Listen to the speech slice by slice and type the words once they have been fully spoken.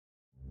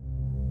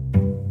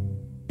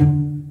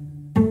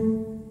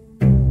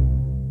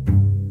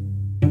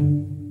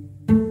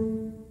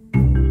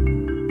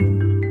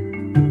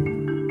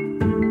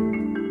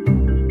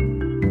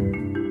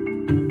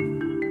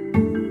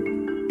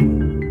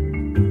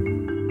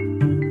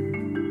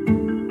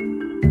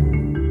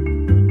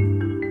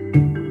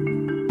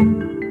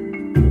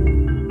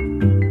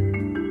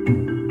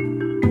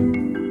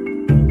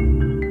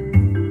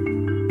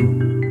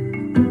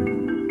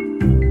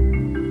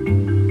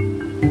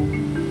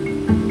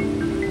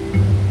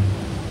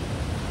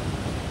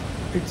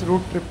It's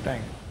road trip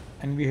time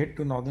and we head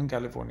to Northern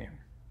California.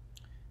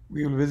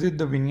 We will visit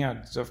the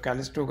vineyards of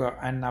Calistoga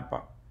and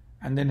Napa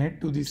and then head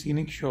to the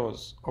scenic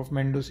shores of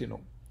Mendocino.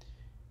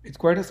 It's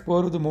quite a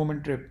spur of the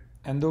moment trip,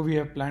 and though we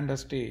have planned a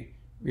stay,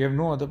 we have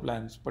no other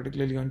plans,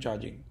 particularly on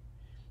charging.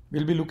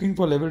 We'll be looking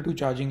for level 2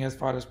 charging as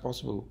far as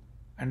possible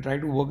and try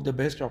to work the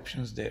best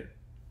options there.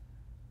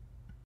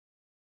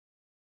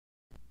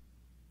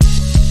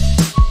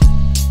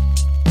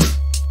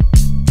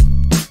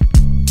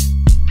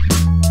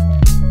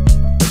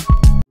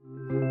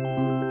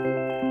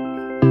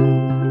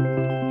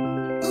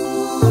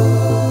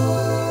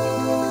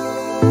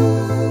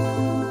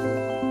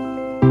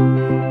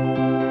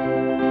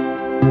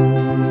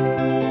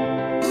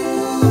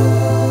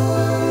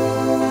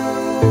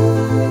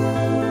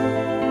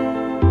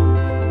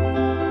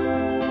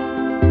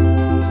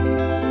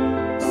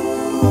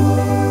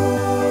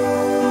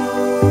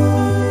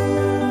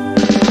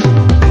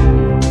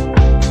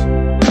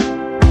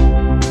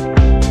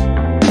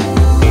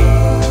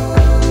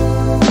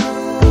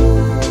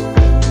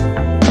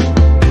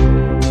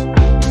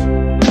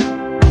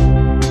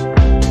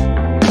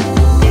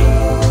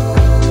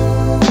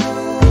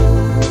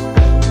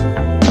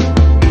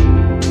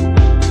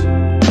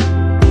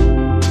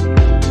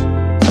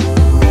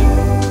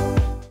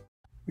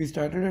 We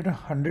started at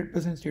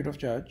 100% state of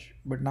charge,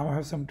 but now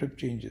have some trip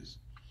changes.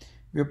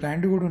 We have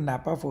planned to go to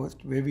Napa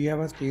first, where we have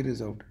a stay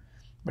reserved,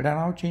 but I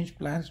now changed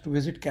plans to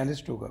visit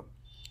Calistoga.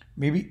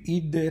 Maybe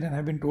eat there, and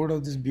have been told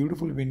of this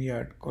beautiful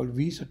vineyard called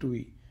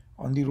V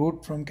on the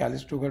road from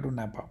Calistoga to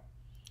Napa.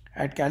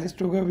 At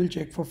Calistoga, we'll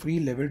check for free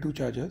level 2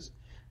 chargers.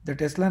 The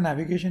Tesla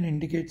navigation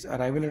indicates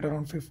arrival at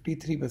around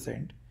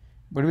 53%,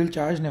 but we'll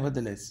charge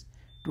nevertheless.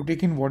 To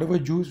take in whatever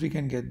juice we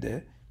can get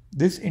there,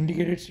 this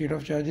indicated state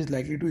of charge is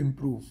likely to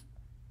improve.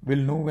 We'll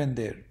know when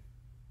there.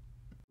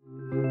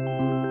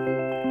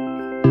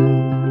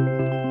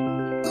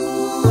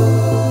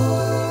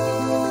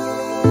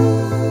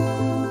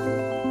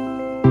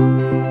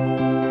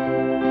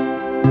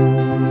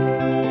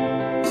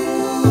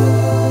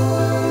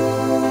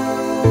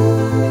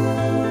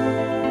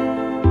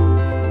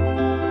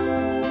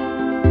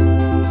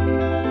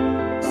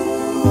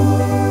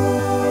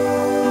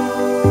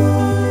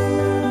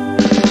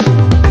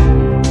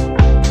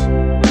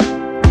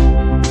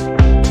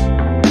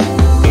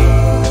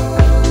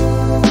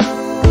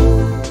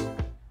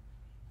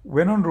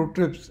 When on road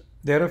trips,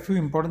 there are a few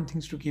important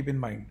things to keep in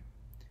mind.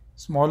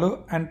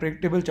 Smaller and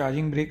predictable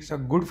charging breaks are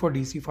good for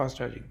DC fast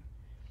charging.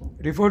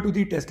 Refer to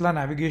the Tesla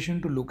navigation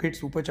to locate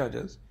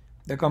superchargers,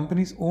 the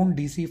company's own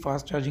DC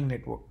fast charging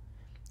network.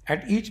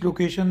 At each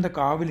location, the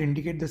car will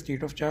indicate the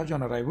state of charge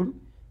on arrival,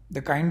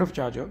 the kind of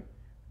charger,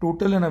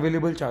 total and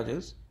available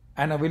chargers,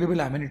 and available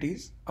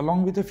amenities,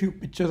 along with a few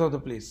pictures of the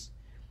place.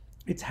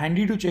 It's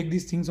handy to check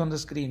these things on the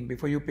screen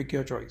before you pick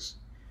your choice.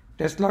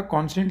 Tesla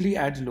constantly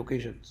adds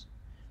locations.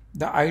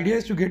 The idea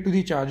is to get to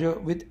the charger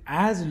with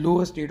as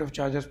low a state of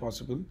charge as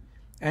possible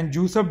and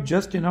juice up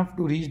just enough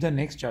to reach the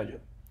next charger,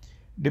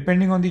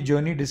 depending on the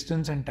journey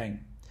distance and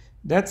time.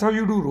 That's how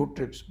you do road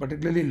trips,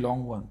 particularly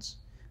long ones.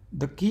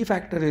 The key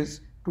factor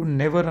is to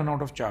never run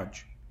out of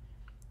charge.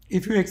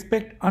 If you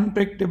expect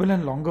unpredictable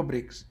and longer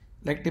breaks,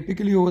 like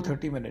typically over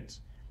 30 minutes,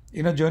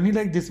 in a journey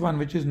like this one,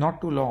 which is not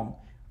too long,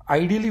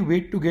 ideally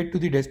wait to get to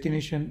the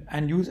destination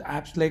and use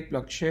apps like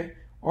PlugShare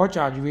or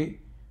ChargeWay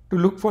to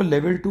look for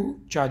level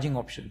 2 charging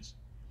options.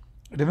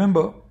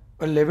 Remember,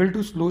 a level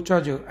 2 slow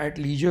charger at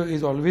leisure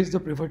is always the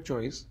preferred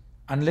choice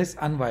unless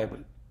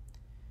unviable.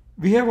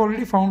 We have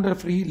already found a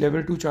free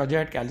level 2 charger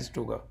at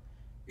Calistoga.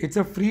 It's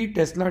a free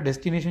Tesla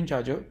destination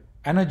charger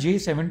and a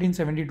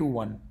J1772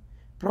 one.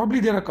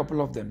 Probably there are a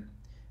couple of them.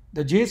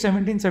 The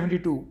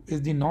J1772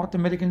 is the North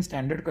American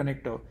standard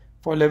connector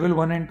for level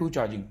 1 and 2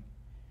 charging.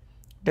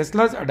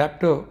 Tesla's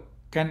adapter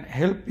can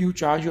help you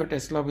charge your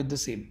Tesla with the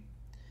same.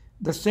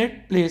 The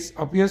set place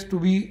appears to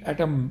be at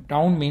a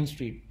town main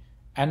street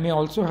and may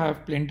also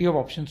have plenty of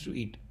options to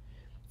eat.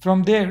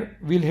 From there,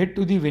 we'll head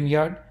to the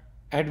vineyard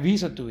at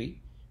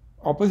V,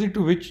 opposite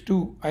to which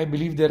too I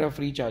believe there are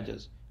free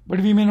chargers, but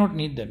we may not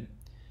need them.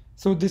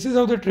 So this is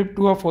how the trip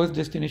to our first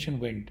destination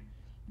went.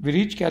 We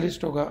reached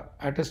Calistoga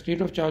at a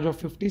state of charge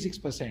of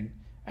 56%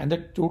 and the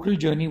total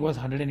journey was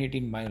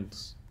 118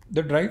 miles.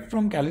 The drive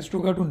from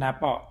Calistoga to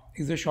Napa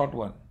is a short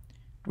one,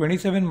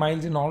 27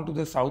 miles in all to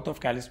the south of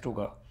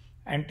Calistoga,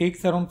 and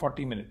takes around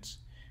 40 minutes.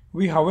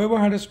 We however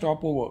had a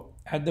stopover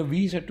at the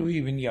V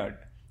vineyard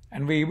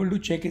and were able to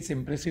check its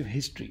impressive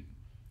history.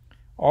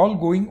 All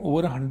going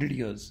over 100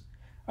 years.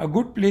 A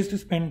good place to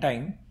spend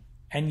time,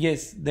 and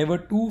yes, there were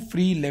 2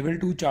 free level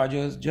 2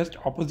 chargers just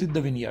opposite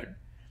the vineyard.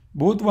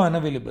 Both were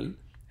unavailable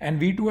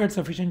and V2 had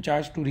sufficient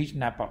charge to reach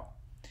Napa.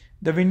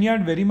 The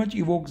vineyard very much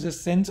evokes a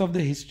sense of the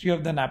history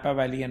of the Napa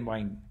Valley and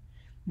wine.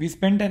 We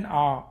spent an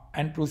hour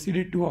and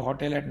proceeded to a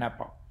hotel at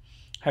Napa.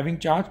 Having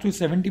charged to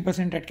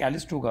 70% at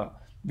Calistoga,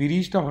 we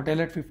reached a hotel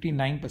at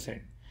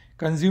 59%,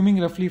 consuming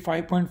roughly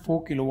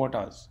 5.4 kilowatt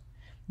hours.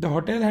 The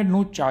hotel had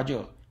no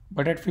charger,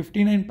 but at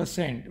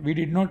 59%, we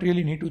did not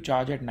really need to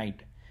charge at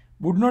night.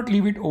 Would not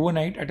leave it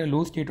overnight at a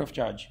low state of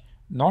charge,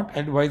 Not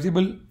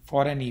advisable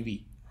for an EV.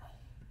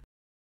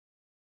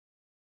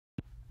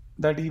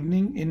 That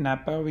evening in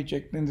Napa, we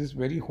checked in this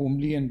very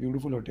homely and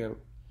beautiful hotel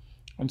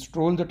and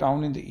strolled the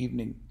town in the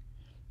evening.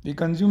 We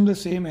consumed the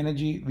same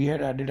energy we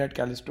had added at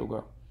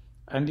Calistoga,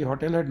 and the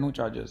hotel had no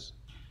charges.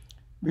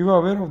 We were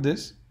aware of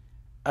this.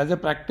 As a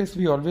practice,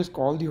 we always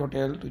call the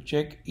hotel to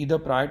check either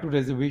prior to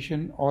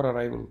reservation or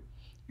arrival.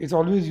 It's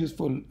always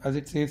useful as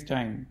it saves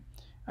time,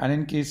 and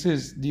in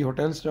cases, the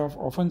hotel staff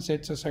often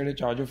sets aside a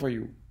charger for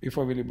you if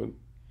available.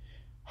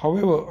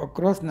 However,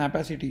 across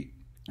Napa City,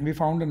 we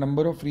found a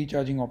number of free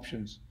charging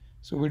options.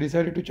 So we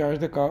decided to charge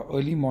the car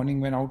early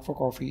morning when out for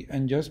coffee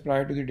and just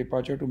prior to the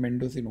departure to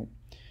Mendocino.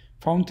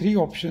 Found 3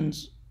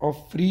 options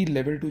of free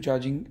level 2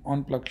 charging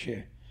on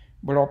PlugShare,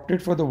 but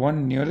opted for the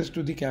one nearest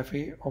to the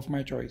cafe of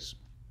my choice.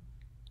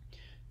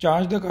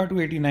 Charged the car to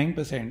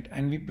 89%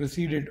 and we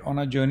proceeded on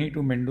our journey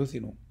to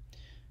Mendocino.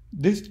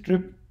 This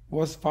trip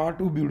was far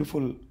too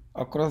beautiful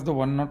across the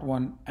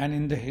 101 and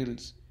in the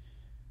hills,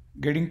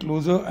 getting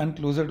closer and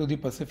closer to the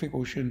Pacific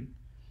Ocean,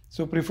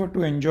 so preferred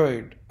to enjoy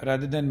it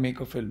rather than make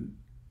a film.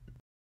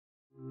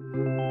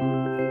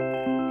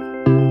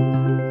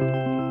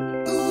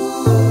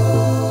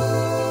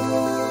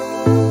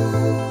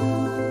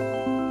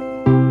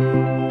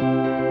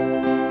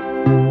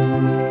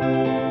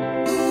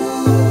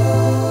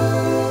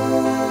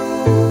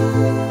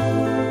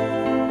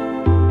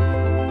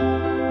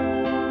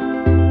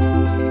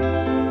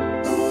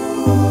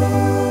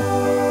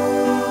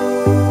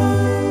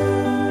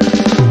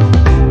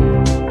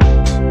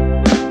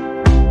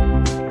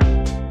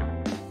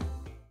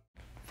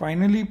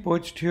 Finally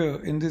perched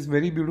here in this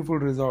very beautiful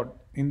resort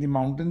in the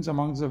mountains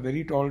amongst the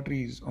very tall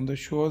trees on the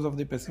shores of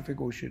the Pacific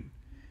Ocean.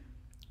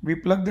 We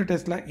plugged the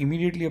Tesla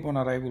immediately upon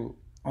arrival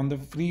on the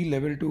free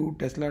level 2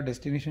 Tesla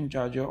destination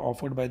charger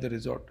offered by the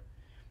resort.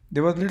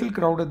 There was little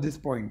crowd at this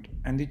point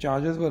and the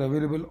chargers were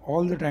available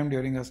all the time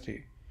during our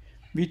stay.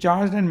 We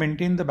charged and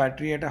maintained the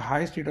battery at a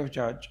high state of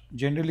charge,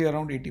 generally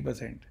around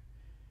 80%.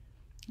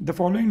 The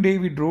following day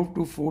we drove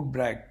to Fort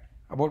Bragg,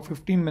 about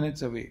 15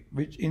 minutes away,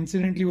 which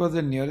incidentally was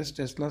the nearest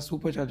Tesla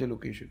SuperCharger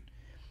location,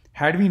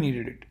 had we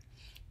needed it.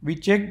 We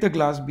checked the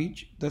glass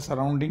beach, the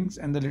surroundings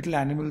and the little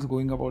animals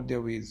going about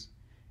their ways,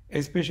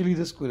 especially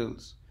the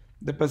squirrels.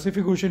 The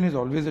Pacific Ocean is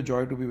always a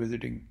joy to be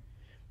visiting.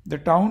 The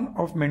town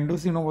of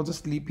Mendocino was a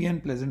sleepy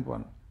and pleasant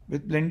one,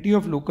 with plenty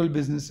of local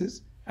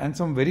businesses and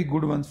some very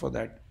good ones for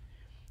that.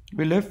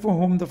 We left for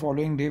home the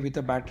following day with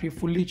a battery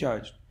fully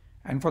charged,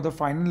 and for the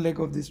final leg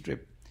of this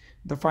trip,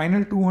 the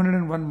final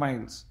 201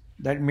 miles,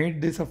 that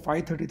made this a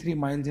 533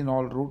 miles in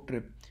all road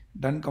trip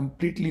done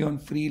completely on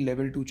free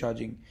level 2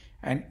 charging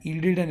and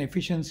yielded an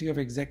efficiency of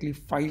exactly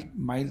 5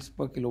 miles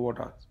per kilowatt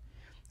hour.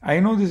 I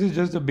know this is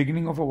just the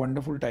beginning of a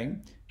wonderful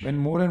time when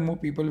more and more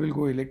people will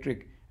go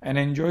electric and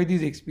enjoy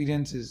these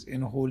experiences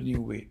in a whole new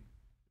way.